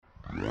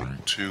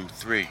1, 2,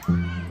 3.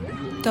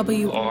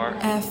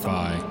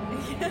 WRFI.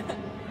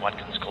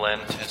 Watkins Glen.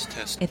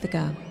 Test.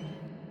 Ithaca.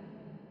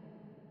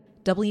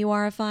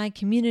 WRFI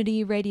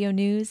Community Radio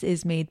News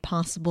is made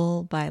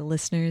possible by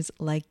listeners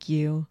like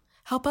you.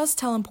 Help us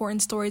tell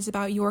important stories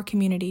about your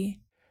community.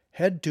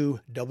 Head to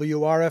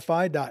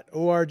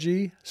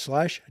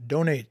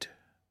wrfi.org/donate.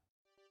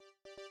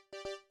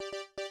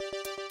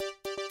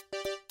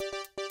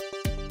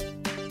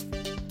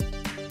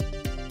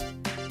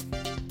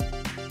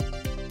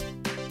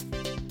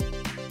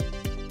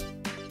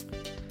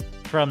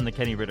 From the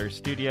Kenny Ritter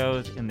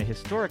Studios in the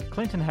historic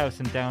Clinton House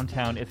in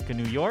downtown Ithaca,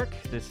 New York,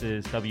 this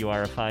is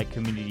WRFI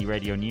Community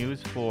Radio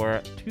News for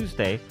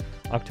Tuesday,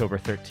 October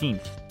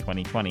 13th,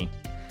 2020.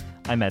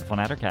 I'm Ed Von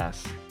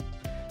Attercass.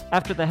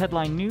 After the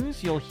headline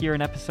news, you'll hear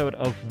an episode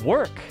of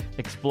Work,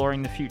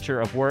 exploring the future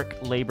of work,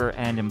 labor,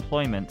 and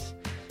employment.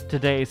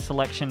 Today's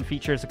selection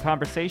features a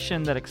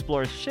conversation that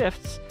explores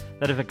shifts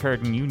that have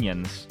occurred in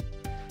unions.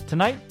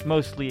 Tonight,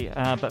 mostly,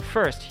 but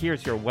first,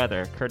 here's your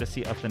weather,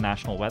 courtesy of the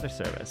National Weather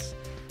Service.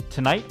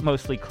 Tonight,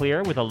 mostly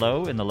clear with a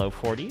low in the low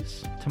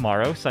 40s.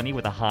 Tomorrow, sunny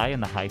with a high in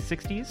the high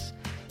 60s.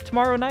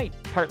 Tomorrow night,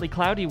 partly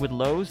cloudy with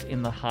lows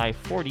in the high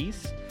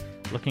 40s.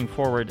 Looking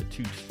forward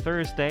to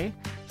Thursday,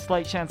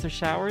 slight chance of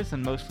showers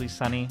and mostly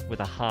sunny with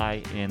a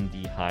high in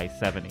the high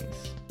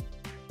 70s.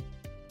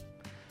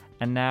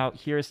 And now,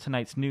 here's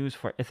tonight's news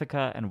for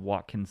Ithaca and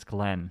Watkins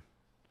Glen.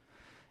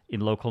 In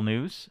local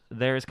news,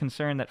 there is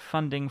concern that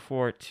funding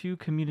for 2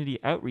 community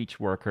outreach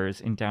workers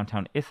in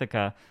downtown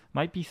Ithaca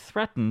might be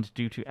threatened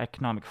due to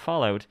economic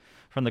fallout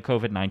from the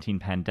COVID-19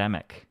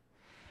 pandemic.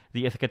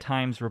 The Ithaca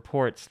Times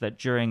reports that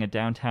during a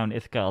Downtown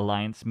Ithaca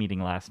Alliance meeting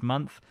last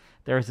month,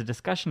 there is a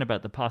discussion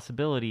about the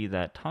possibility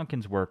that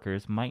Tompkins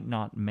County might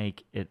not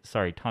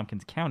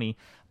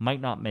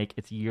make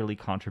its yearly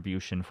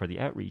contribution for the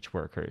outreach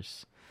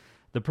workers.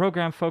 The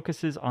program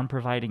focuses on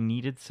providing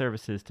needed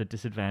services to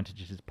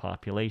disadvantaged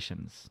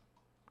populations.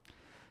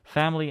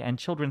 Family and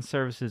Children's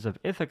Services of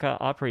Ithaca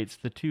operates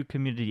the 2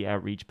 community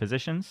outreach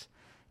positions.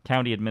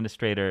 County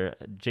Administrator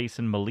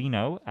Jason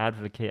Molino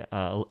allocated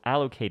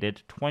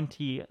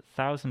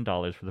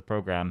 $20,000 for the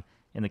program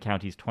in the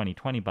county's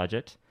 2020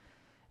 budget.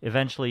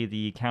 Eventually,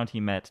 the county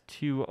met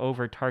 2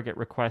 over-target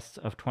requests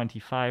of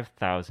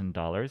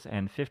 $25,000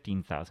 and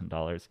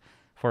 $15,000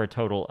 for a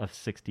total of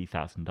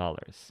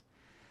 $60,000.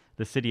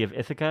 The City of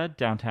Ithaca,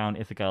 Downtown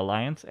Ithaca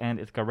Alliance, and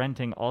Ithaca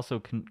Renting also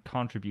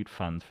contribute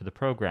funds for the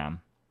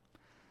program.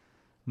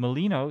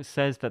 Molino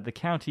says that the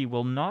county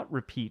will not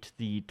repeat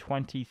the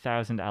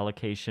 $20,000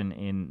 allocation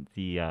in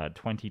the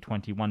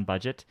 2021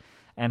 budget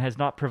and has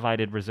not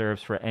provided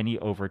reserves for any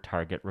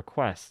over-target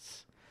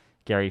requests.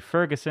 Gary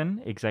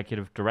Ferguson,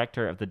 Executive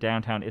Director of the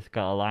Downtown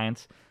Ithaca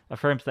Alliance,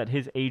 affirms that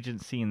his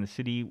agency in the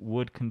city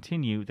would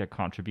continue their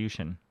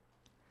contribution.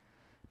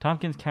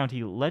 Tompkins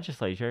County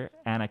Legislator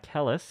Anna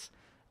Kellis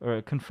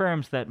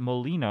confirms that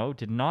Molino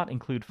did not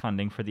include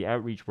funding for the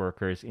outreach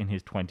workers in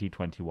his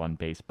 2021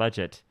 base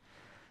budget.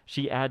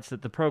 She adds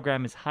that the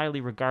program is highly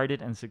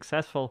regarded and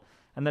successful,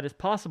 and that it's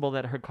possible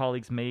that her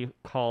colleagues may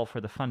call for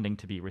the funding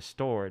to be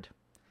restored.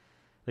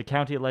 The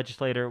county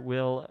legislator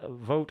will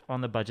vote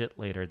on the budget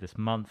later this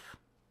month.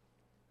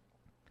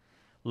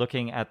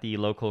 Looking at the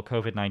local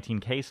COVID-19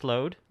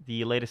 caseload,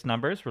 the latest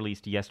numbers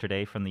released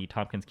yesterday from the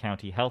Tompkins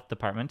County Health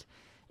Department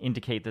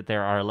indicate that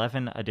there are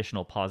 11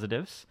 additional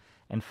positives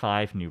and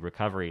 5 new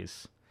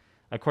recoveries.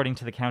 According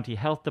to the County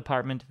Health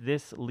Department,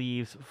 this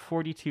leaves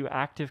 42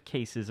 active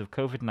cases of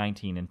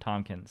COVID-19 in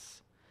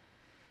Tompkins.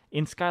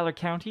 In Schuyler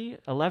County,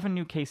 11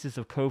 new cases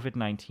of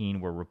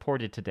COVID-19 were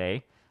reported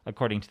today,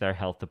 according to their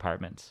health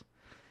department.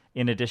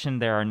 In addition,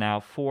 there are now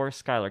 4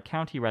 Schuyler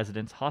County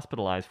residents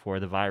hospitalized for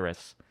the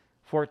virus.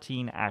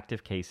 14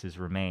 active cases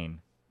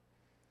remain.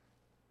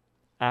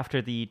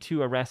 After the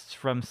 2 arrests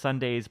from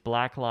Sunday's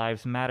Black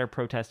Lives Matter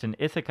protest in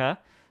Ithaca,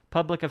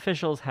 public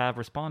officials have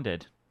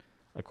responded.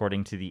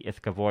 According to the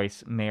Ithaca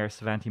Voice, Mayor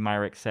Svanti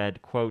Myrick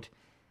said, quote,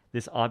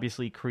 "This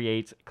obviously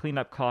creates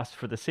cleanup costs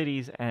for the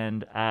cities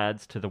and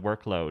adds to the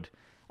workload.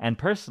 And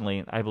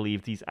personally, I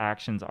believe these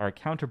actions are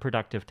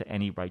counterproductive to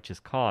any righteous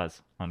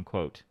cause,"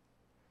 unquote.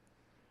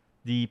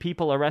 The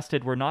people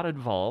arrested were not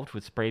involved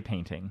with spray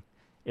painting.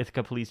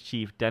 Ithaca Police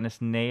Chief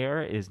Dennis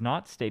Nair is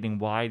not stating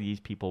why these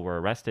people were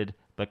arrested,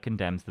 but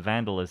condemns the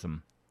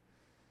vandalism.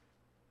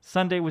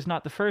 Sunday was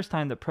not the first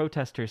time that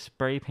protesters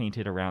spray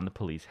painted around the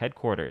police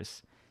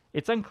headquarters.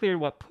 It's unclear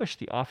what pushed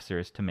the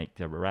officers to make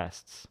their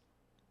arrests.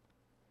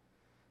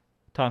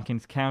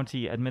 Tompkins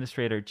County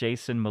Administrator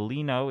Jason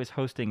Molino is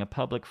hosting a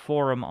public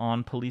forum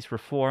on police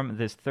reform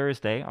this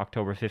Thursday,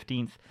 October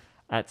 15th,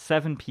 at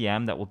 7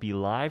 p.m. that will be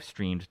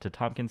live-streamed to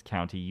Tompkins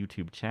County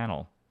YouTube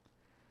channel.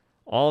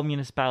 All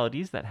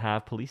municipalities that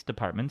have police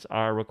departments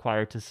are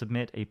required to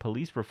submit a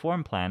police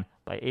reform plan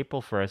by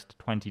April 1st,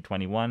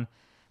 2021,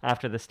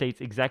 after the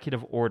state's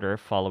executive order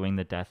following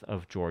the death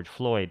of George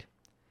Floyd.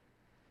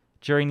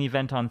 During the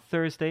event on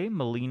Thursday,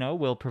 Molino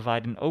will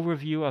provide an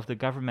overview of the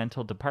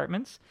governmental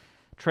departments,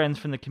 trends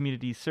from the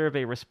community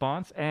survey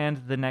response,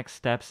 and the next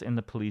steps in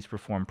the police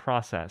reform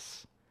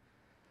process.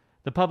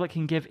 The public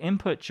can give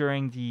input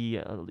during the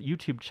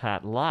YouTube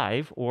chat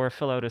live or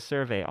fill out a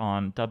survey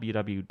on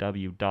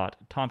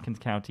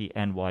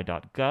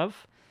www.tompkinscountyny.gov.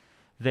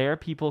 There,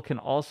 people can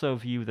also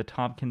view the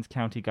Tompkins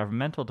County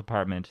governmental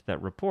department that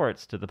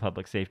reports to the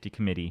Public Safety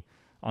Committee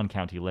on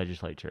County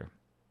Legislature.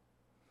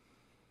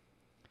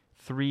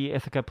 3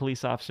 Ithaca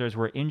police officers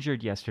were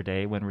injured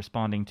yesterday when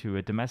responding to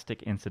a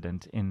domestic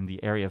incident in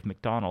the area of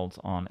McDonald's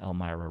on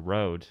Elmira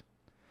Road.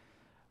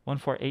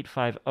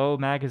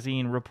 14850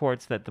 magazine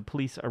reports that the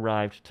police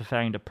arrived to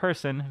find a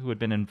person who had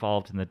been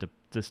involved in the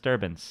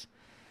disturbance.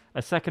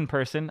 A second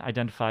person,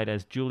 identified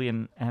as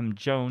Julian M.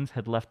 Jones,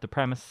 had left the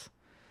premise.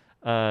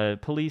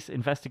 Police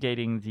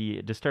investigating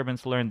the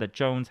disturbance learned that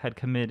Jones had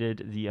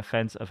committed the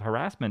offense of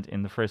harassment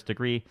in the first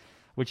degree,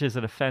 which is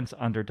an offense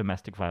under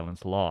domestic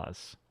violence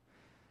laws.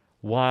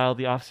 While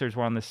the officers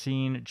were on the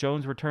scene,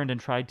 Jones returned and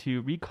tried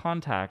to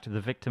recontact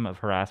the victim of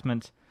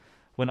harassment.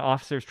 When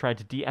officers tried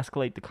to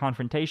de-escalate the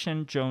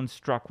confrontation, Jones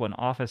struck one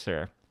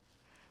officer.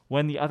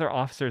 When the other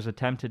officers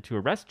attempted to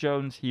arrest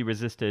Jones, he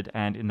resisted,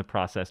 and in the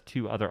process,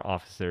 2 other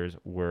officers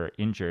were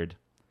injured.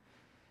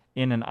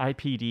 In an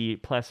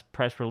IPD Plus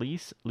press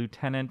release,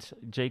 Lieutenant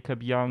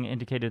Jacob Young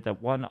indicated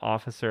that 1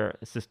 officer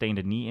sustained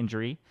a knee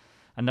injury,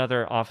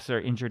 another officer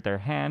injured their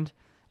hand,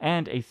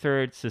 and a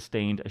third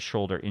sustained a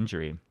shoulder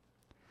injury.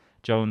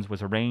 Jones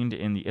was arraigned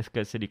in the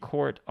Ithaca City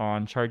Court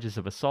on charges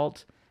of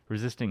assault,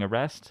 resisting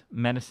arrest,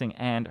 menacing,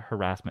 and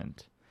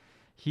harassment.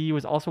 He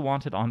was also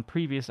wanted on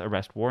previous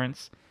arrest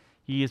warrants.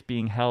 He is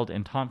being held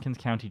in Tompkins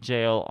County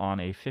Jail on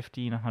a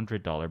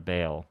 $1,500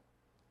 bail.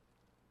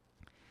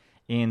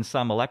 In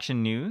some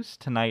election news,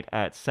 tonight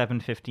at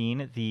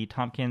 7:15, the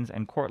Tompkins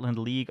and Cortland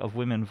League of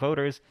Women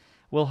Voters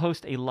will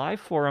host a live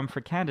forum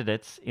for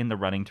candidates in the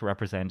running to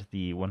represent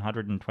the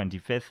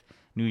 125th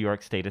New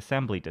York State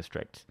Assembly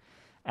District.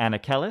 Anna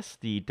Kellis,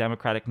 the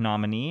Democratic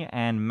nominee,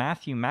 and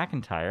Matthew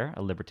McIntyre,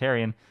 a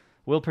Libertarian,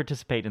 will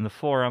participate in the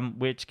forum,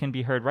 which can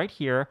be heard right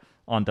here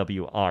on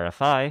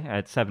WRFI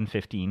at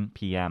 7:15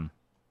 p.m.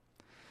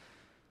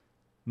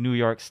 New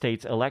York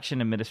State's election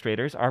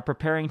administrators are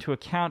preparing to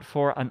account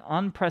for an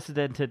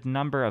unprecedented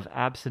number of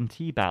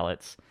absentee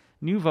ballots,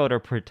 new voter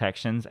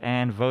protections,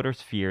 and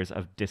voters' fears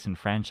of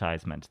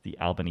disenfranchisement, the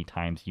Albany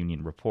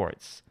Times-Union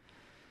reports.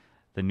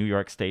 The New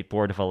York State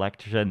Board of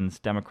Elections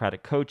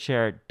Democratic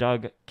co-chair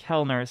Doug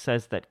Kellner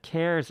says that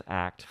CARES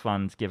Act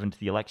funds given to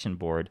the election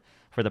board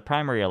for the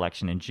primary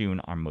election in June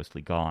are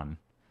mostly gone.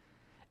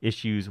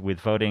 Issues with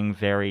voting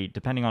vary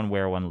depending on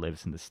where one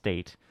lives in the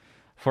state.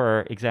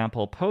 For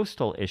example,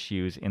 postal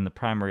issues in the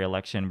primary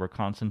election were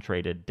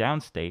concentrated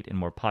downstate in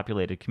more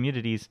populated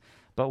communities,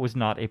 but was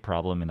not a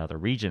problem in other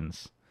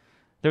regions.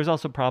 There was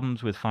also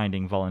problems with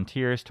finding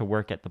volunteers to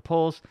work at the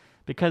polls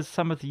because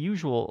some of the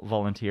usual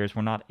volunteers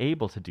were not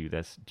able to do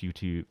this due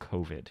to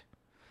COVID.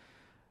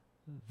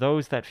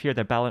 Those that fear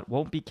their ballot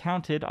won't be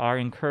counted are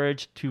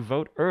encouraged to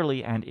vote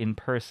early and in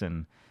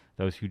person.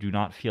 Those who do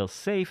not feel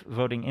safe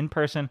voting in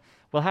person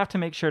will have to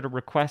make sure to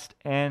request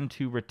and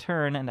to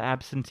return an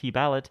absentee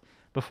ballot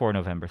before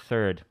November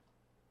 3rd.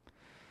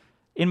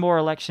 In more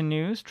election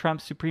news,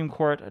 Trump's Supreme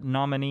Court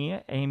nominee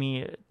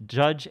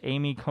Judge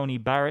Amy Coney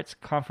Barrett's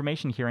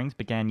confirmation hearings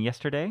began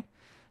yesterday.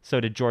 So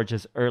did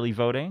Georgia's early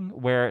voting,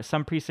 where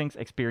some precincts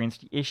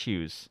experienced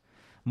issues.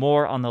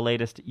 More on the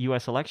latest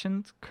U.S.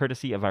 elections,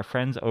 courtesy of our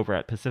friends over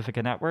at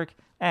Pacifica Network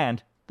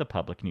and the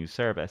Public News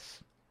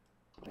Service.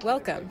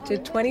 Welcome to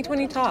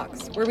 2020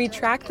 Talks, where we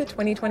track the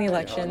 2020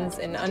 elections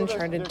in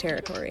uncharted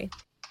territory.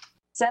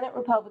 Senate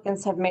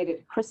Republicans have made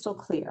it crystal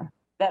clear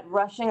that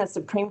rushing a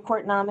Supreme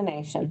Court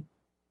nomination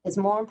is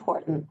more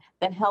important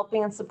than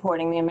helping and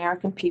supporting the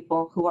American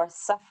people who are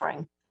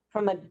suffering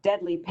from a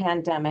deadly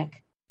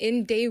pandemic.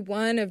 In day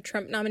one of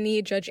Trump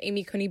nominee Judge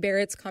Amy Coney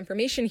Barrett's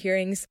confirmation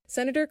hearings,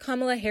 Senator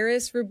Kamala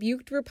Harris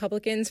rebuked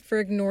Republicans for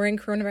ignoring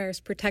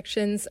coronavirus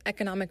protections,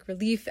 economic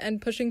relief,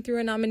 and pushing through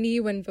a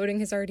nominee when voting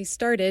has already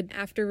started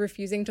after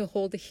refusing to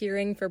hold a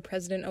hearing for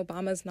President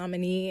Obama's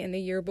nominee in the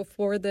year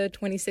before the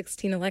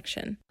 2016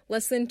 election.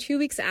 Less than 2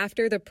 weeks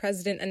after the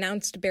president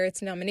announced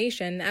Barrett's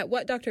nomination at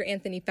what Dr.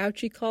 Anthony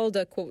Fauci called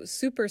a, quote,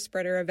 super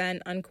spreader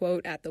event,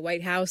 unquote, at the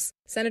White House,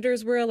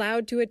 senators were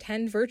allowed to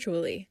attend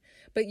virtually.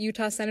 But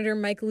Utah Senator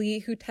Mike Lee,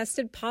 who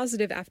tested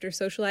positive after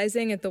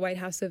socializing at the White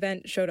House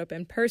event, showed up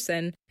in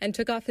person and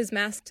took off his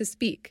mask to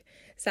speak.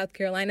 South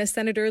Carolina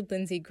Senator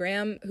Lindsey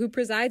Graham, who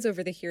presides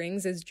over the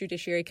hearings as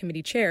Judiciary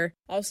Committee chair,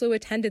 also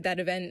attended that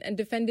event and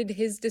defended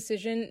his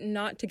decision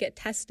not to get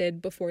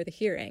tested before the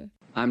hearing.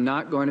 I'm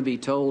not going to be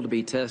told to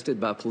be tested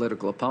by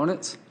political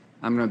opponents.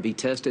 I'm going to be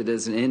tested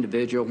as an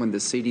individual when the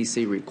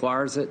CDC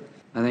requires it.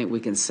 I think we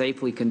can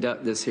safely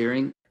conduct this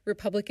hearing.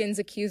 Republicans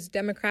accused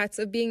Democrats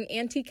of being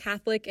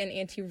anti-Catholic and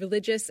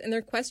anti-religious in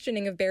their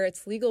questioning of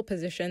Barrett's legal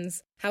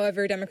positions.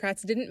 However,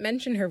 Democrats didn't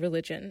mention her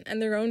religion,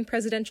 and their own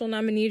presidential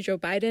nominee, Joe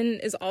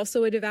Biden, is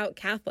also a devout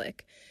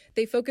Catholic.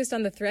 They focused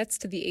on the threats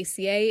to the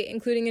ACA,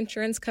 including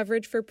insurance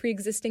coverage for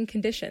pre-existing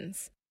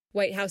conditions.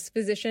 White House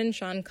physician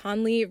Sean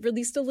Conley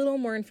released a little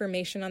more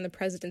information on the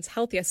president's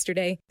health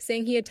yesterday,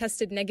 saying he had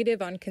tested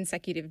negative on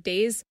consecutive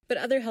days, but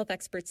other health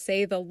experts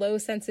say the low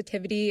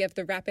sensitivity of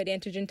the rapid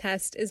antigen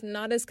test is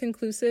not as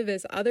conclusive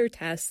as other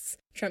tests.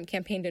 Trump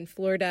campaigned in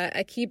Florida,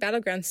 a key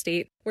battleground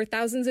state, where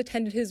thousands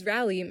attended his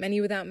rally, many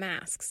without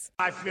masks.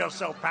 I feel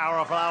so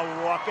powerful.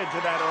 I'll walk into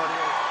that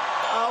audience.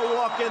 I'll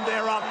walk in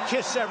there. I'll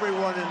kiss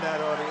everyone in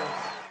that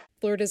audience.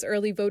 Florida's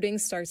early voting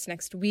starts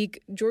next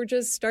week.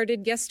 Georgia's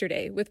started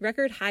yesterday with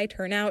record high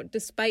turnout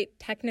despite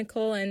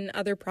technical and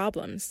other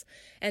problems.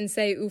 And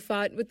Say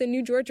Ufat with the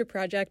New Georgia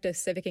Project, a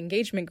civic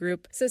engagement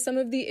group, says some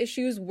of the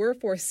issues were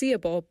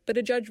foreseeable, but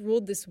a judge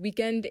ruled this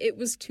weekend it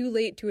was too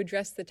late to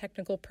address the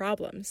technical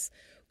problems.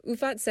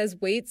 Ufat says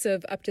waits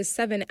of up to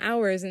 7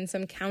 hours in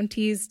some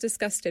counties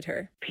disgusted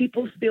her.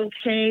 People still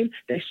came.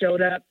 They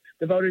showed up.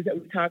 The voters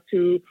that we talked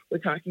to were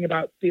talking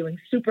about feeling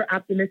super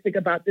optimistic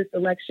about this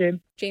election.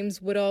 James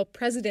Woodall,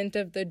 president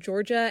of the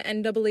Georgia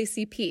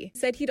NAACP,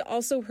 said he'd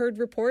also heard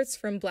reports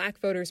from Black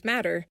Voters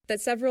Matter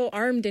that several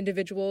armed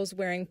individuals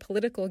wearing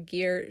political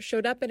gear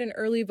showed up at an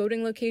early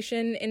voting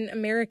location in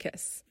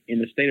Americus. In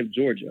the state of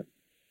Georgia,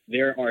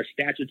 there are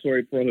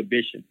statutory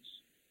prohibitions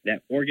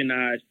that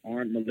organized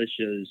armed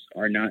militias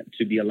are not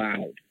to be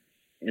allowed.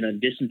 In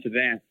addition to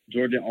that,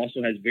 Georgia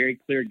also has very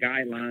clear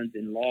guidelines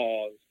and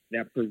laws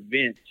that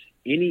prevent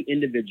any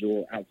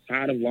individual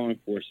outside of law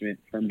enforcement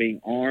from being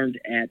armed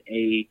at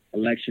a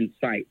election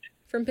site.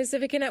 From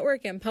Pacifica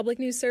Network and Public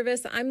News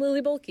Service, I'm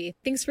Lily Bolke.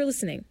 Thanks for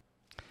listening.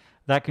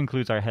 That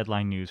concludes our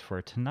headline news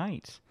for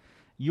tonight.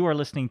 You are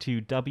listening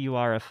to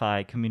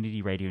WRFI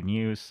Community Radio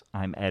News.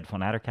 I'm Ed von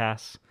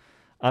Adderkas.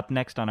 Up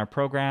next on our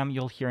program,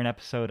 you'll hear an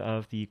episode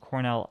of the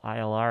Cornell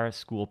ILR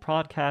School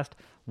podcast,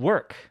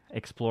 Work,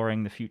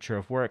 exploring the future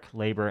of work,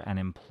 labor, and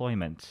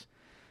employment.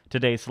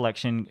 Today's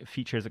selection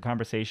features a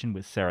conversation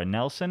with Sarah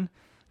Nelson,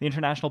 the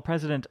international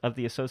president of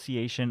the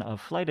Association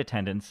of Flight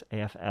Attendants,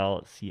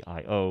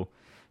 AFL-CIO.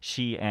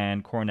 She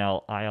and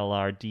Cornell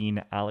ILR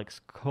Dean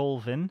Alex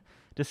Colvin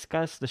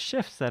discuss the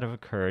shifts that have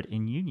occurred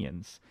in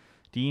unions.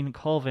 Dean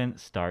Colvin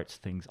starts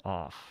things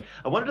off.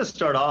 I wanted to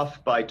start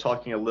off by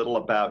talking a little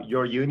about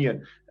your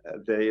union,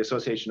 the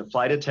Association of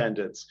Flight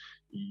Attendants.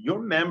 Your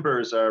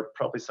members are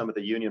probably some of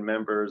the union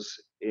members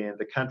in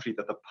the country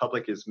that the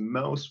public is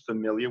most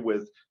familiar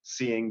with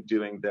seeing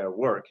doing their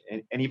work.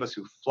 And any of us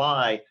who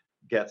fly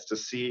gets to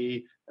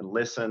see and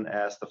listen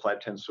as the flight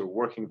attendants who are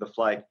working the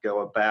flight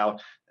go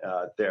about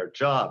their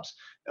jobs.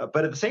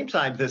 But at the same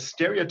time, this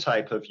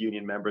stereotype of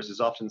union members is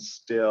often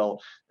still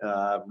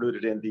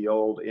rooted in the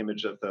old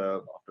image of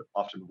the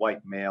often white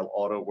male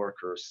auto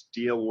worker,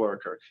 steel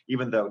worker,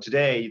 even though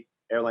today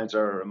airlines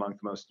are among the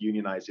most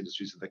unionized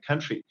industries in the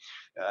country.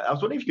 I was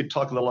wondering if you could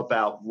talk a little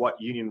about what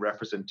union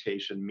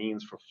representation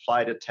means for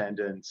flight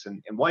attendants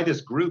and why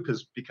this group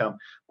has become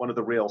one of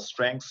the real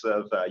strengths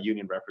of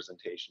union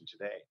representation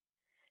today.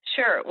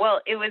 Sure.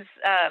 Well, it was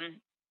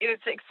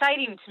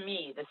exciting to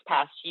me this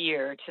past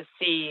year to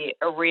see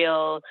a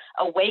real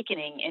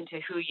awakening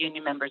into who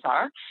union members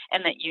are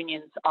and that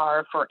unions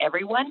are for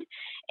everyone.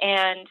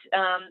 And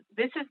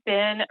this has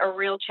been a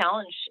real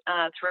challenge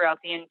throughout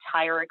the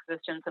entire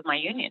existence of my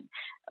union,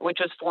 which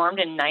was formed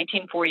in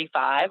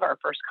 1945, our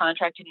first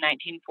contract in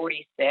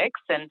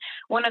 1946. And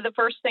one of the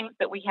first things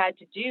that we had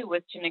to do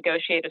was to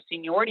negotiate a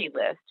seniority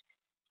list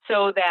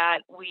so that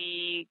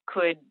we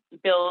could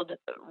build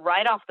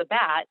right off the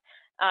bat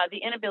the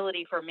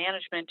inability for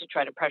management to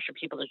try to pressure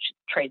people to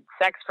trade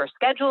sex for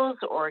schedules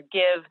or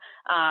give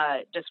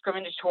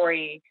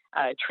discriminatory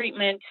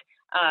treatment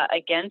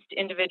against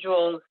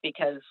individuals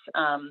because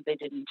they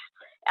didn't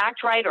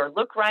act right or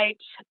look right.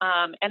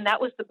 And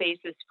that was the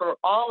basis for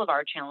all of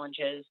our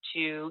challenges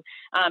to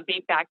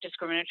beat back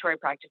discriminatory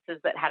practices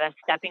that had us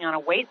stepping on a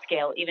weight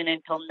scale even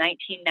until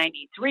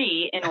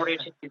 1993 in order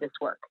to do this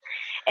work.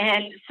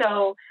 And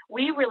so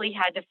we really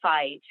had to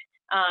fight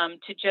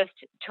to just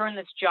turn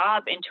this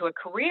job into a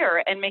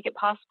career and make it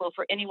possible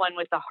for anyone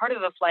with the heart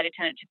of a flight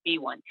attendant to be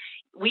one.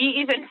 We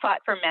even fought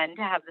for men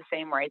to have the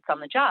same rights on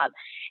the job.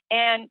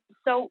 And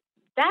so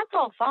that's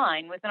all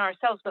fine within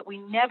ourselves, but we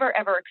never,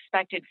 ever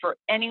expected for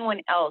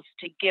anyone else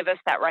to give us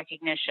that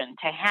recognition,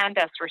 to hand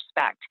us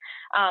respect.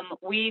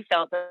 We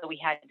felt that we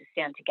had to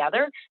stand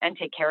together and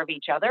take care of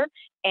each other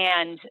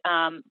and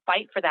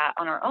fight for that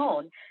on our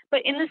own.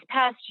 But in this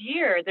past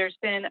year, there's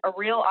been a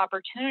real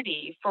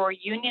opportunity for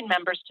union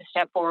members to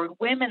step forward,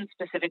 women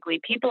specifically,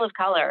 people of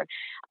color.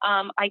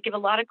 I give a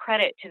lot of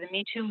credit to the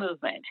Me Too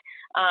movement.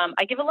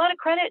 I give a lot of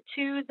credit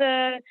to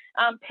the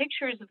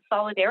pictures of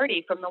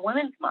solidarity from the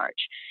Women's March.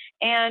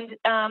 And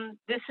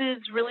this has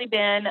really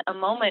been a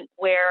moment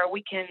where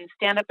we can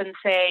stand up and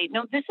say,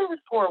 no, this is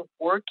for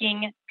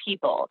working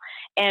people.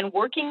 And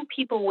working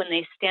people, when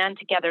they stand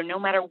together, no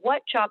matter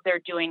what job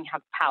they're doing,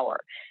 have power.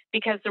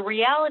 Because the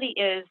reality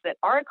is that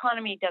our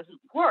economy doesn't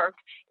work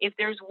if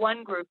there's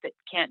one group that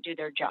can't do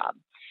their job.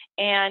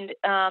 And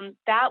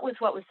that was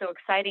what was so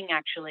exciting,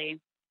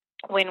 actually,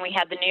 when we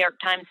had the New York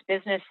Times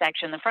business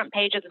section, the front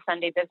page of the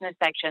Sunday business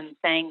section,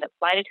 saying that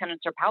flight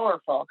attendants are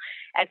powerful.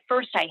 At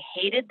first, I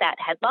hated that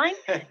headline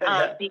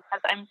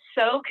because I'm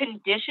so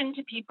conditioned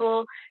to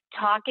people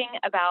talking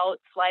about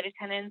flight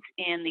attendants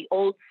in the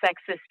old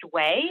sexist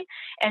way.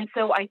 And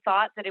so I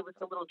thought that it was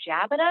a little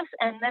jab at us.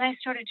 And then I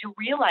started to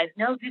realize,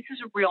 no, this is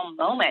a real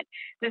moment.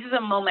 This is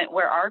a moment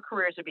where our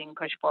careers are being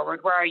pushed forward,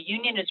 where our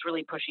union is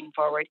really pushing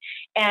forward.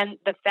 And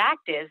the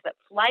fact is that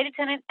flight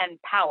attendant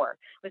and power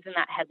was in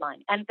that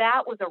headline. And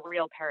that was a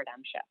real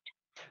paradigm shift.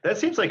 That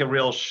seems like a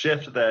real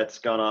shift that's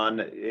gone on.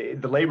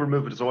 The labor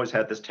movement has always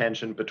had this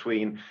tension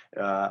between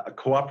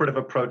cooperative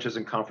approaches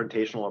and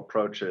confrontational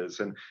approaches.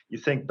 And you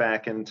think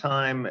back in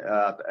time,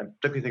 and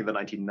particularly think of the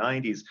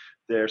 1990s,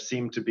 there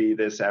seemed to be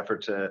this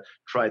effort to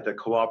try the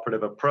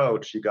cooperative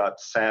approach. You got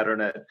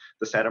Saturn at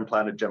the Saturn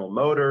plant at General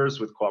Motors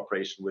with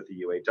cooperation with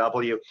the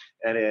UAW.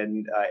 And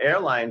in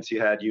airlines,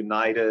 you had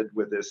United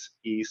with this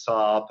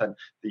ESOP and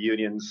the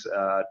unions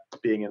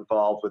being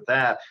involved with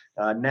that.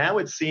 Now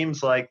it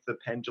seems like the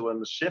pendulum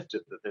has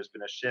shifted, that there's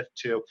been a shift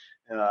to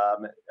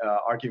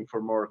arguing for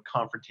a more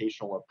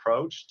confrontational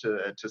approach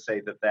to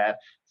say that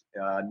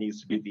needs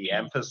to be the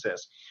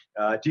emphasis.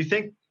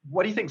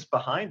 What do you think's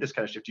behind this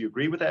kind of shift? Do you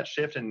agree with that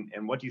shift? And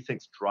what do you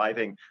think's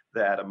driving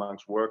that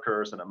amongst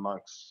workers and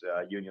amongst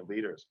union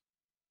leaders?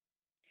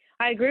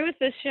 I agree with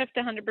this shift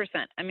 100%.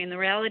 I mean, the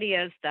reality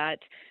is that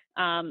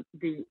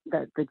the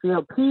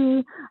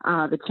GOP,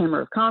 the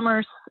Chamber of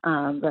Commerce,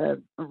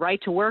 the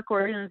Right to Work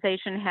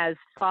organization has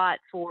fought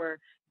for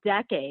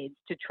decades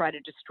to try to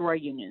destroy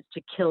unions,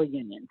 to kill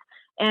unions.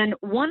 And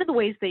one of the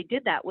ways they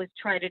did that was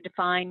try to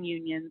define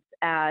unions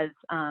as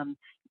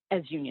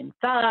union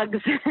thugs,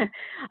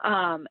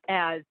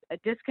 as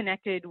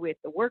disconnected with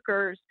the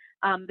workers.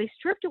 They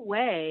stripped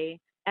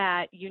away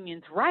at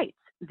unions' rights,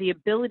 the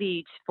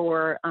ability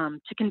to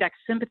conduct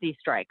sympathy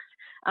strikes,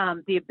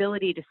 the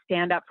ability to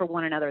stand up for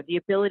one another, the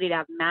ability to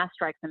have mass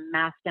strikes and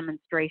mass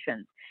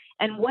demonstrations.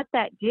 And what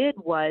that did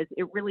was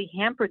it really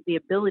hampered the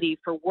ability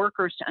for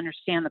workers to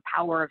understand the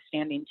power of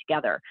standing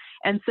together.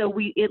 And so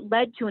it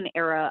led to an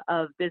era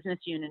of business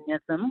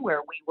unionism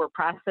where we were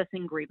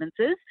processing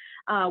grievances,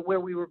 where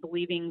we were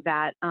believing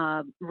that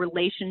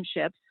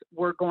relationships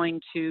were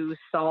going to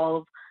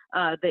solve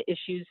the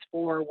issues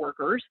for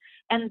workers.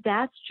 And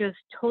that's just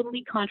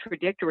totally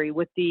contradictory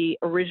with the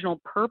original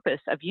purpose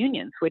of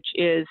unions, which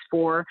is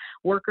for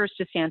workers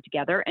to stand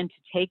together and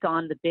to take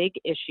on the big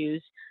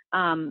issues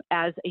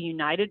as a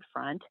united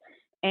front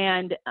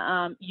and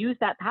use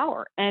that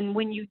power. And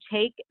when you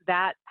take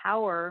that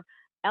power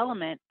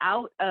element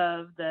out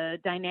of the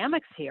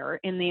dynamics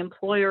here in the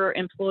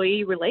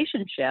employer-employee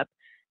relationship,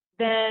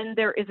 then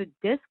there is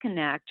a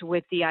disconnect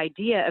with the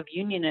idea of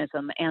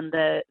unionism and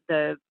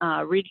the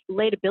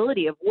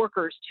relatability of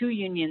workers to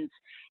unions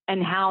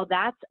and how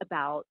that's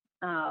about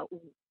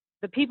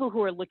the people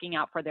who are looking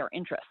out for their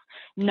interests,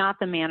 not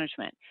the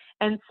management.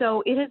 And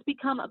so it has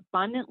become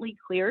abundantly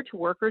clear to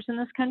workers in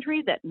this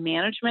country that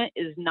management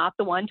is not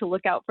the one to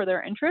look out for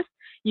their interests.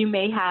 You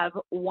may have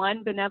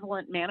one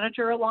benevolent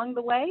manager along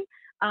the way,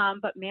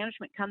 but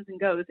management comes and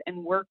goes,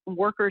 and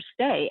workers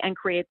stay and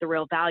create the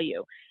real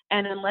value.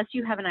 And unless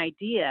you have an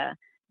idea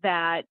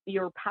that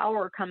your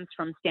power comes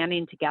from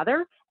standing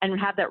together and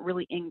have that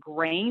really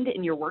ingrained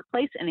in your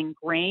workplace and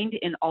ingrained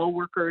in all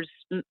workers'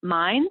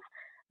 minds,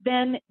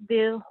 then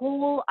the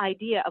whole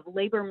idea of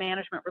labor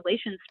management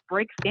relations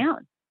breaks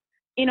down.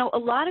 You know, a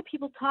lot of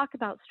people talk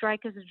about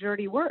strike as a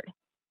dirty word,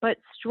 but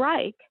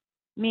strike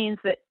means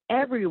that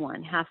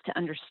everyone has to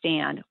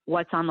understand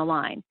what's on the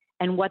line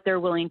and what they're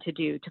willing to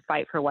do to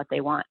fight for what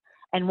they want.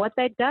 And what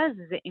that does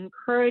is it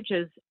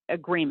encourages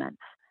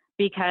agreements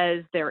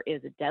because there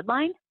is a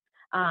deadline,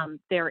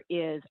 there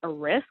is a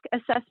risk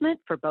assessment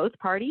for both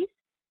parties.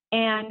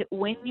 And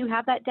when you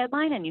have that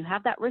deadline and you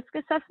have that risk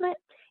assessment,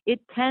 it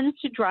tends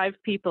to drive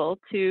people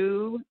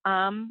to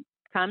come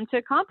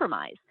to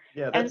compromise.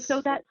 And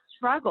so that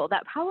struggle,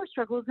 that power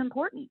struggle is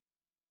important.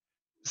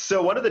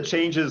 So one of the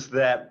changes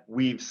that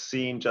we've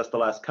seen just the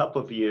last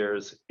couple of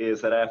years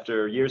is that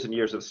after years and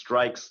years of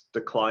strikes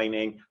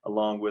declining,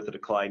 along with the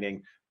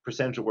declining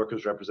percentage of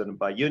workers represented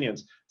by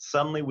unions,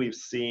 suddenly we've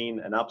seen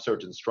an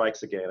upsurge in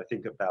strikes again. I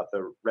think about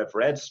the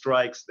Rev-Ed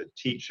strikes, the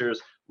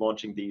teachers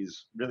launching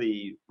these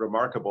really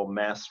remarkable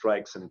mass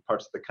strikes in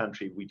parts of the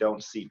country. We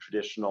don't see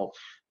traditional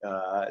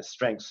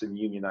strengths in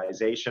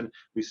unionization.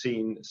 We've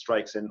seen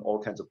strikes in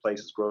all kinds of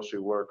places, grocery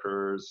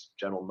workers,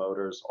 General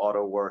Motors,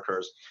 auto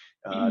workers.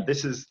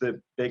 This is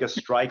the biggest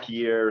strike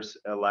years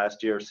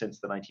last year since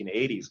the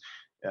 1980s.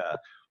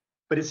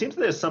 But it seems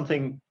there's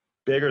something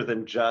bigger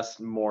than just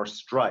more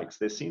strikes.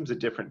 There seems a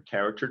different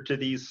character to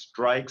these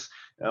strikes.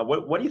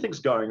 What do you think is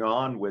going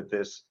on with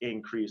this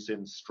increase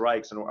in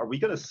strikes? And are we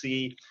going to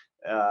see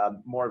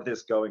more of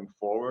this going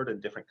forward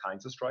and different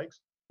kinds of strikes?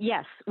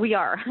 Yes, we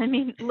are. I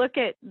mean, look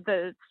at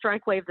the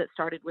strike wave that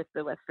started with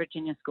the West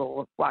Virginia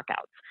school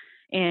walkouts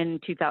in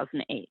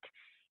 2008.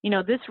 You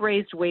know, this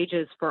raised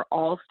wages for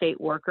all state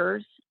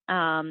workers,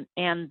 and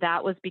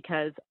that was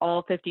because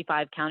all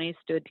 55 counties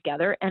stood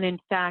together. And in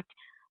fact,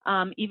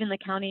 even the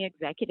county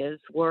executives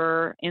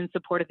were in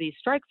support of these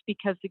strikes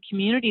because the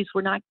communities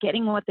were not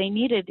getting what they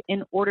needed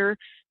in order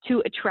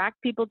to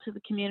attract people to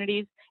the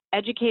communities,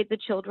 educate the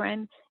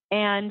children,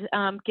 and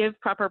give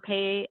proper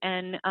pay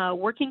and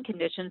working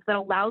conditions that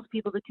allows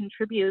people to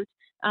contribute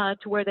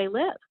to where they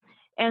live.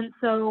 And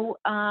so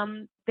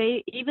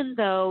even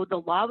though the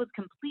law was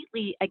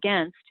completely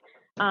against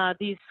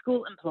these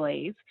school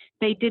employees,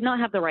 they did not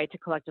have the right to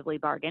collectively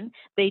bargain.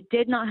 They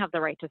did not have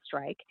the right to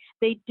strike.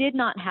 They did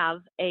not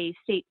have a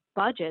state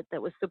budget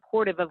that was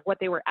supportive of what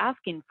they were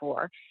asking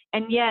for.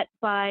 And yet,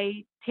 by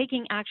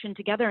taking action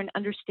together and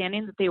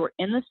understanding that they were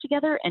in this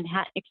together and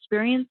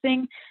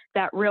experiencing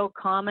that real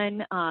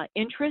common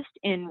interest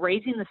in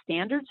raising the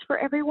standards for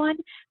everyone,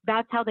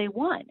 that's how they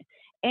won.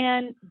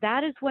 And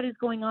that is what is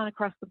going on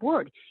across the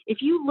board.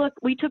 If you look,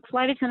 we took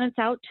flight attendants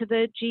out to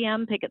the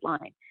GM picket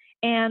line,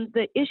 and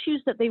the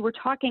issues that they were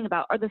talking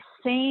about are the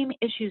same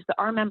issues that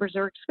our members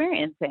are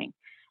experiencing.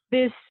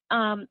 This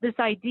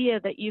idea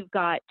that you've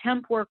got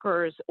temp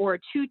workers or a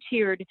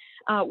two-tiered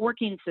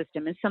working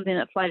system is something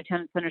that flight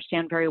attendants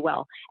understand very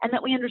well, and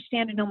that we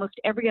understand in almost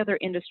every other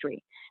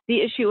industry.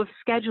 The issue of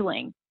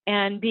scheduling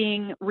and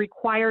being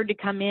required to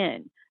come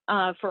in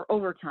for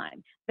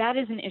overtime, that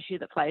is an issue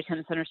that flight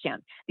attendants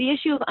understand. The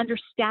issue of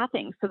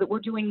understaffing so that we're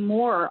doing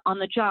more on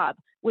the job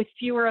with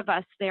fewer of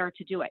us there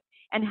to do it,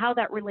 and how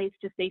that relates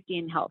to safety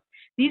and health.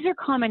 These are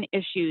common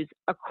issues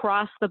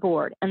across the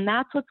board, and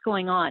that's what's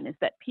going on, is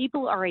that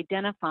people are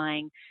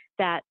identifying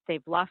that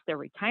they've lost their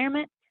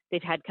retirement,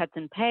 they've had cuts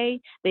in pay,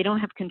 they don't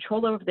have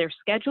control over their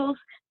schedules,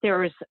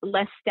 there is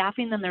less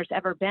staffing than there's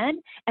ever been,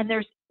 and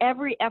there's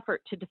every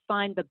effort to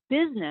define the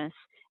business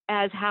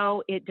as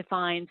how it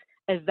defines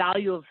a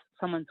value of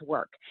someone's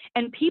work.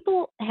 And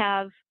people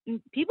are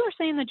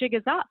saying the jig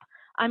is up.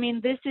 I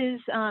mean, this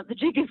is the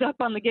jig is up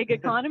on the gig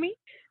economy.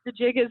 The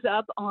jig is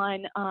up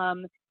on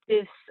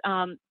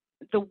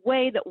the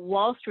way that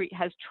Wall Street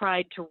has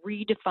tried to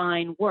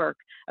redefine work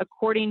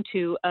according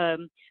to a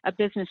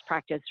business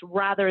practice,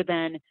 rather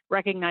than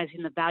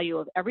recognizing the value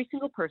of every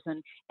single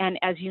person. And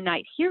as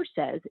Unite Here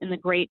says, in the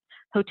great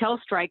hotel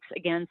strikes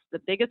against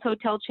the biggest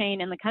hotel chain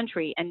in the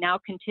country, and now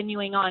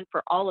continuing on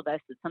for all of us,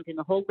 it's something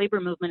the whole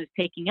labor movement is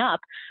taking up,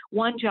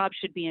 one job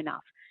should be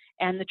enough.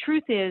 And the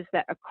truth is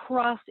that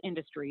across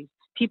industries,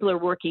 people are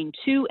working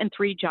 2 and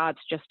 3 jobs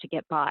just to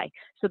get by.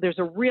 So there's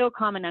a real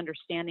common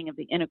understanding of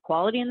the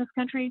inequality in this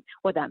country,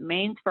 what that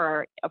means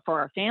for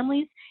our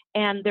families,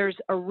 and there's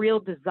a real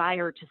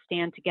desire to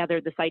stand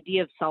together, this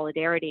idea of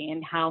solidarity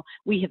and how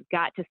we have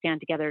got to stand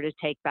together to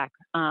take back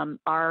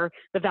the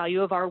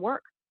value of our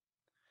work.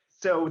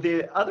 So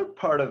the other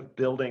part of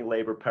building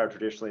labor power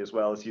traditionally, as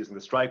well as using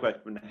the strike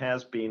weapon,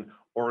 has been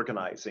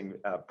organizing,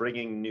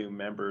 bringing new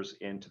members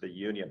into the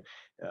union.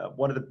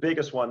 One of the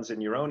biggest ones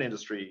in your own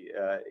industry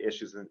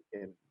issues in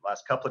the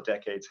last couple of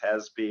decades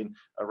has been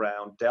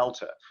around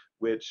Delta,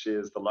 which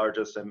is the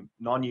largest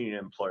non-union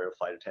employer of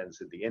flight attendants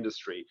in the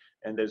industry.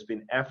 And there's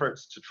been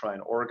efforts to try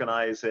and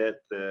organize it,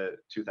 the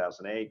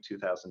 2008,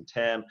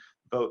 2010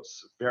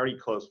 votes, very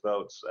close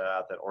votes,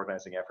 that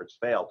organizing efforts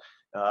failed.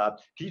 Can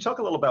you talk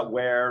a little about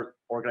where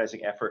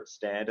organizing efforts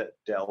stand at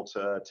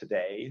Delta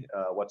today?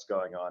 What's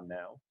going on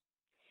now?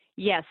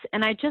 Yes,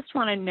 and I just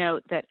want to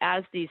note that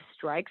as these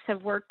strikes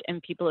have worked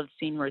and people have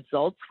seen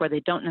results where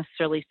they don't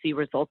necessarily see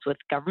results with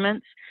the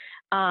government,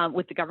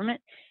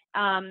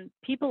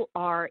 people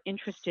are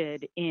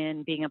interested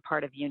in being a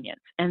part of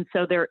unions. And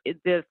so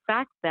the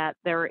fact that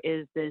there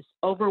is this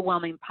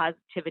overwhelming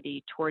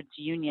positivity towards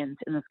unions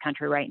in this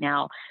country right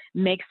now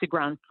makes the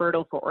ground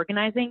fertile for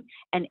organizing.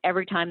 And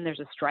every time there's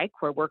a strike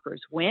where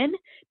workers win,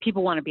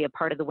 people want to be a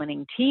part of the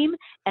winning team,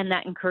 and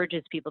that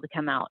encourages people to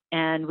come out.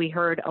 And we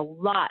heard a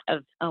lot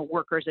of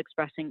workers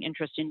expressing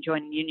interest in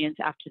joining unions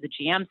after the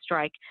GM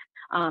strike,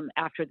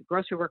 after the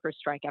grocery workers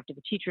strike, after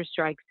the teacher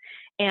strikes.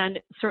 And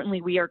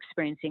certainly we are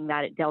experiencing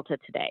that at Delta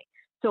today.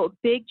 So a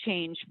big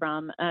change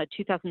from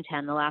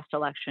 2010, the last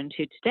election,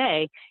 to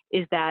today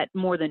is that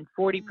more than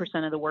 40%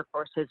 of the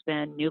workforce has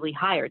been newly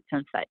hired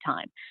since that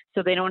time.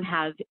 So they don't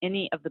have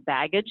any of the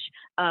baggage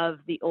of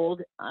the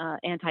old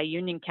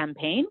anti-union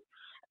campaign.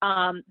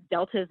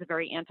 Delta is a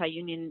very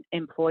anti-union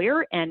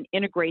employer and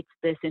integrates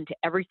this into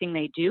everything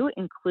they do,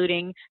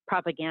 including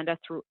propaganda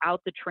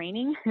throughout the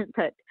training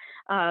that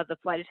the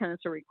flight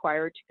attendants are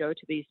required to go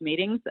to these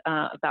meetings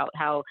about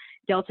how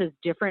Delta is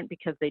different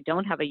because they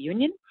don't have a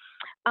union.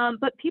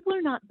 But people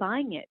are not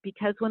buying it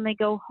because when they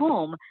go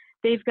home,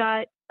 they've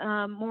got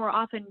more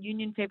often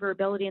union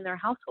favorability in their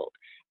household.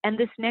 And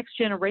this next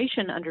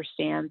generation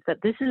understands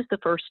that this is the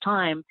first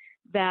time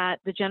that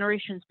the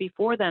generations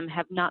before them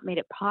have not made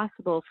it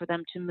possible for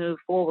them to move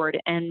forward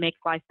and make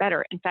life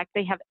better. In fact,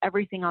 they have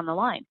everything on the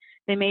line.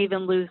 They may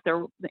even lose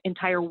their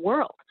entire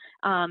world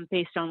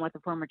based on what the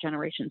former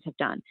generations have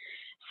done.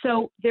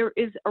 So there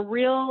is a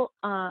real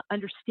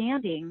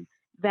understanding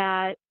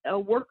that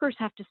workers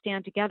have to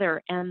stand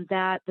together, and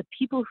that the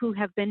people who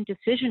have been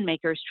decision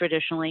makers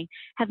traditionally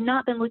have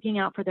not been looking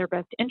out for their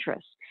best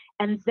interests.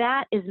 And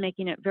that is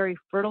making it very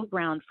fertile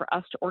ground for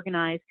us to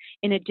organize,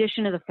 in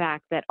addition to the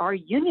fact that our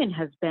union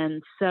has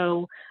been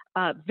so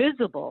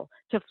visible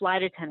to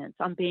flight attendants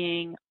on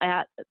being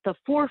at the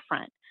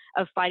forefront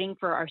of fighting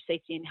for our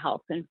safety and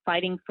health, and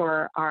fighting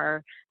for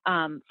our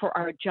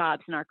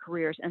jobs and our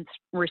careers and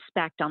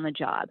respect on the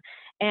job.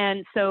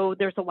 And so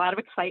there's a lot of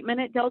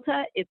excitement at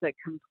Delta. It's a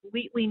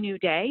completely new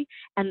day.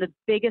 And the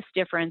biggest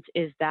difference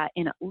is that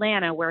in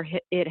Atlanta, where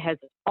it has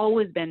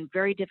always been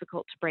very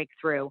difficult to break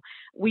through,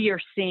 we are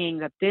seeing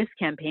that this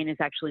campaign is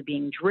actually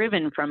being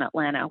driven from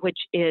Atlanta, which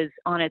is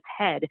on its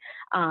head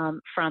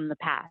from the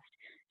past.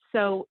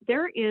 So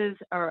there is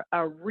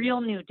a real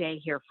new day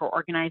here for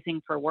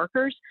organizing for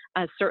workers,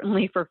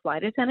 certainly for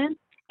flight attendants.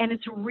 And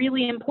it's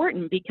really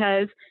important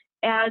because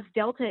as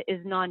Delta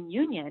is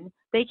non-union,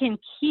 they can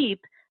keep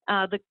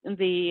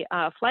the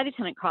flight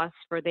attendant costs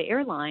for the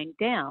airline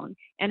down.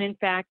 And in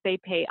fact, they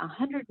pay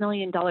 $100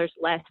 million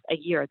less a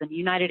year than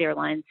United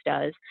Airlines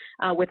does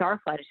with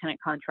our flight attendant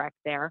contract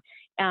there.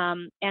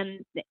 And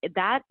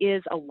that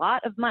is a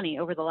lot of money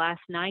over the last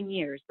 9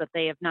 years that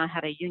they have not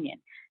had a union.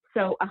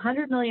 So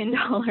 $100 million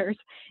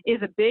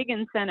is a big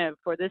incentive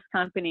for this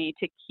company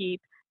to keep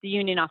the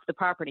union off the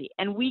property.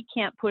 And we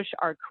can't push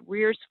our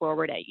careers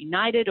forward at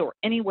United or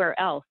anywhere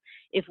else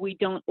if we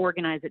don't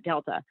organize at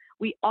Delta.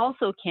 We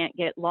also can't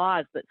get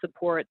laws that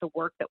support the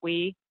work that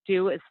we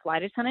do as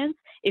flight attendants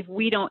if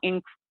we don't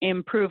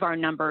improve our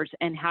numbers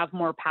and have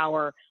more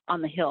power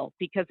on the Hill.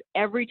 Because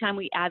every time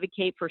we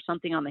advocate for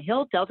something on the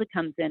Hill, Delta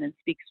comes in and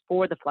speaks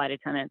for the flight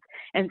attendants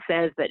and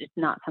says that it's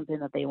not something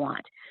that they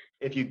want.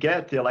 If you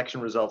get the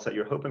election results that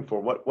you're hoping for,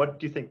 what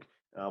do you think?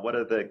 What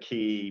are the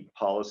key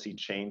policy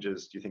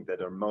changes do you think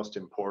that are most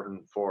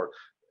important for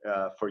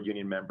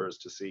union members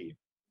to see?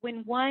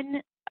 When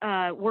one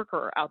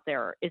worker out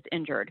there is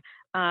injured,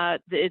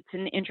 it's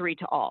an injury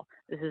to all.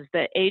 This is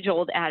the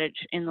age-old adage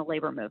in the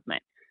labor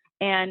movement.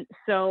 And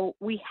so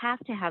we have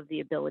to have the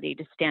ability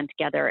to stand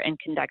together and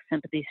conduct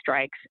sympathy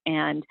strikes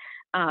and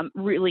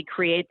really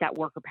create that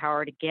worker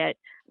power to get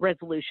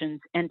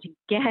resolutions and to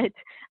get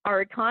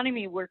our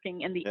economy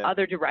working in the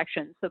other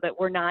direction so that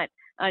we're not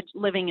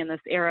living in this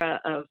era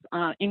of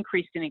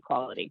increased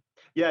inequality.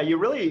 Yeah, you're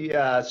really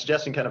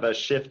suggesting kind of a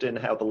shift in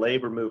how the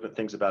labor movement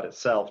thinks about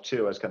itself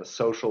too, as kind of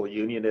social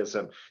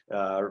unionism,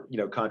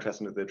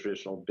 contrasting with the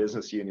traditional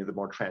business union, the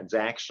more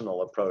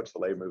transactional approach the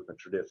labor movement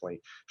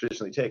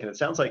traditionally taken. It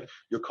sounds like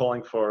you're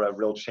calling for a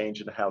real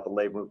change in how the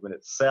labor movement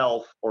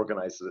itself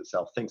organizes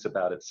itself, thinks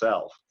about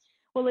itself.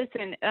 Well,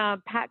 listen,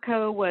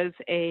 PATCO was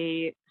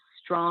a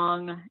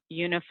strong,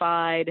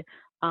 unified,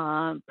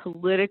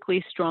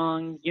 politically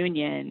strong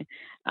union.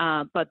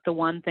 But the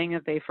one thing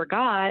that they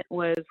forgot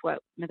was what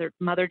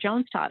Mother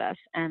Jones taught us,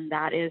 and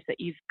that is that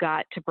you've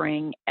got to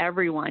bring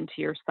everyone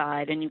to your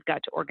side, and you've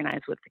got to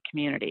organize with the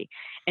community.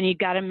 And you've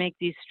got to make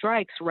these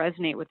strikes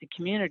resonate with the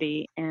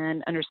community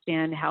and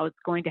understand how it's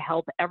going to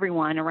help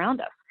everyone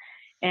around us.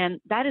 And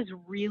that is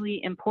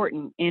really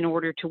important in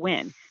order to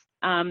win.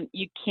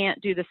 You can't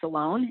do this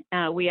alone.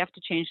 We have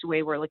to change the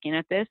way we're looking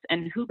at this.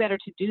 And who better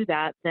to do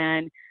that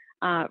than,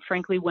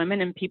 frankly,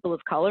 women and people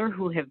of color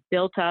who have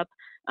built up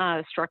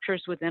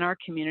structures within our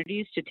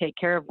communities to take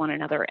care of one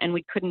another. And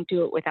we couldn't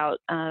do it without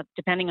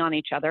depending on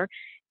each other.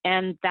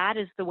 And that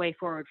is the way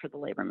forward for the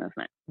labor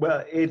movement.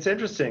 Well, it's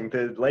interesting.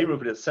 The labor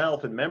movement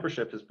itself and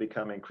membership has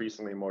become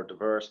increasingly more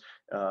diverse.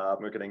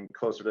 We're getting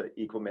closer to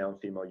equal male and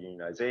female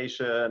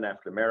unionization,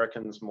 African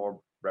Americans more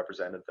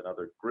represented than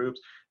other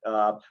groups.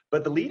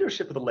 But the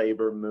leadership of the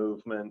labor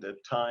movement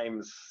at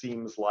times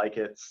seems like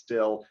it's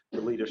still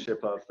the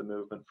leadership of the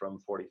movement from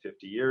 40,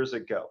 50 years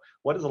ago.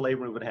 What does the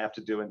labor movement have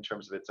to do in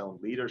terms of its own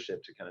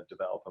leadership to kind of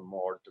develop a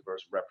more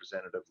diverse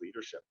representative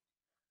leadership?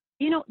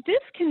 You know, this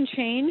can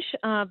change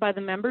by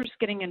the members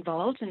getting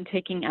involved and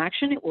taking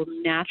action. It will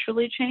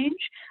naturally change.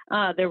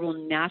 There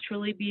will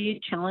naturally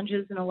be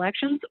challenges in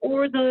elections,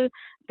 or the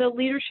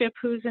leadership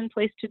who's in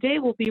place today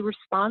will be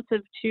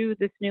responsive to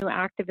this new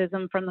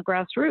activism from the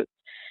grassroots.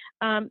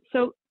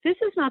 So this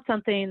is not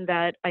something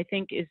that I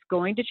think is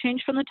going to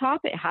change from the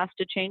top. It has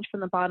to change from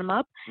the bottom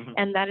up. Mm-hmm.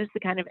 And that is the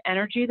kind of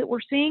energy that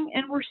we're seeing.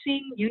 And we're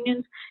seeing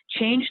unions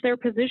change their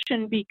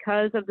position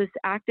because of this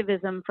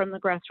activism from the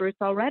grassroots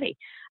already.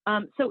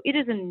 So it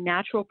is a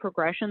natural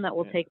progression that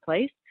will take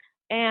place.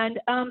 And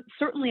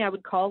certainly I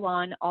would call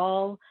on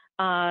all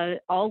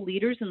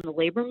leaders in the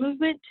labor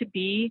movement to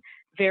be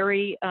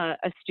very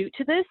astute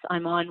to this.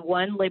 I'm on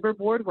one labor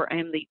board where I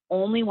am the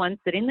only one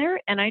sitting there.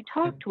 And I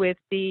talked with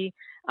the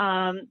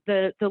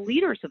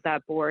leaders of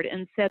that board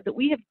and said that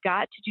we have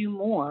got to do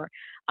more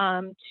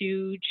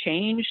to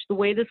change the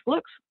way this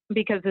looks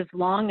because as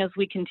long as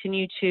we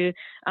continue to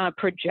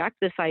project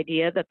this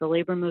idea that the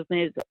labor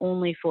movement is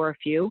only for a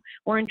few,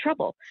 we're in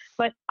trouble.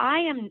 But I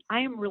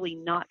am really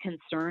not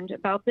concerned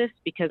about this,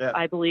 because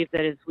I believe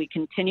that as we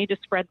continue to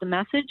spread the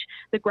message,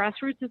 the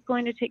grassroots is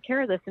going to take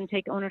care of this and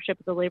take ownership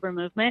of the labor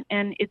movement,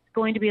 and it's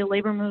going to be a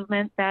labor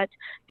movement that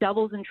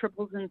doubles and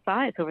triples in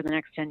size over the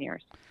next 10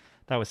 years.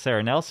 That was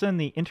Sarah Nelson,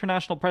 the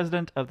international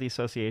president of the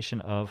Association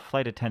of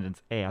Flight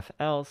Attendants,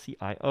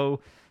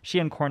 AFL-CIO. She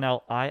and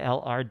Cornell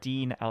ILR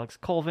Dean Alex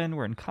Colvin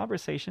were in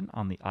conversation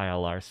on the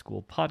ILR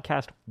School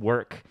podcast,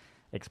 Work,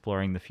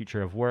 exploring the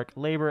future of work,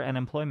 labor, and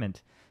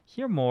employment.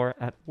 Hear more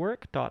at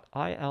work.ilr.edu.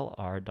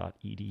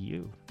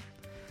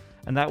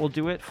 And that will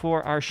do it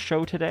for our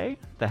show today.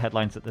 The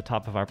headlines at the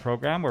top of our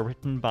program were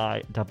written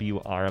by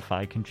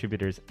WRFI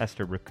contributors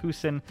Esther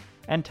Rakusin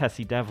and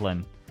Tessie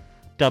Devlin.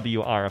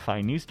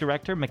 WRFI News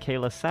Director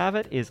Michaela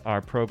Savitt is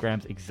our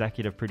program's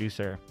executive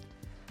producer.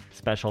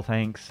 Special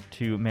thanks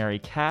to Mary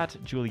Catt,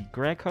 Julie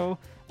Greco,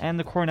 and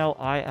the Cornell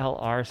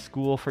ILR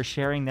School for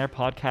sharing their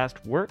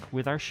podcast Work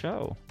with our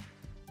show.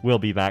 We'll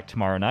be back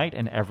tomorrow night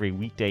and every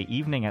weekday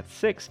evening at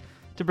 6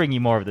 to bring you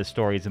more of the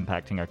stories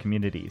impacting our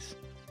communities.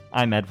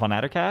 I'm Ed Von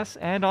Adderkas,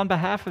 and on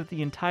behalf of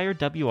the entire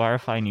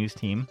WRFI News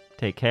team,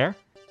 take care,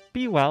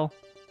 be well,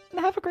 and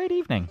have a great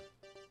evening.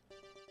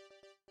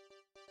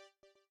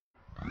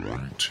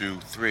 1, 2,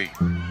 3.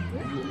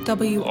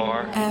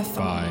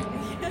 WRFI.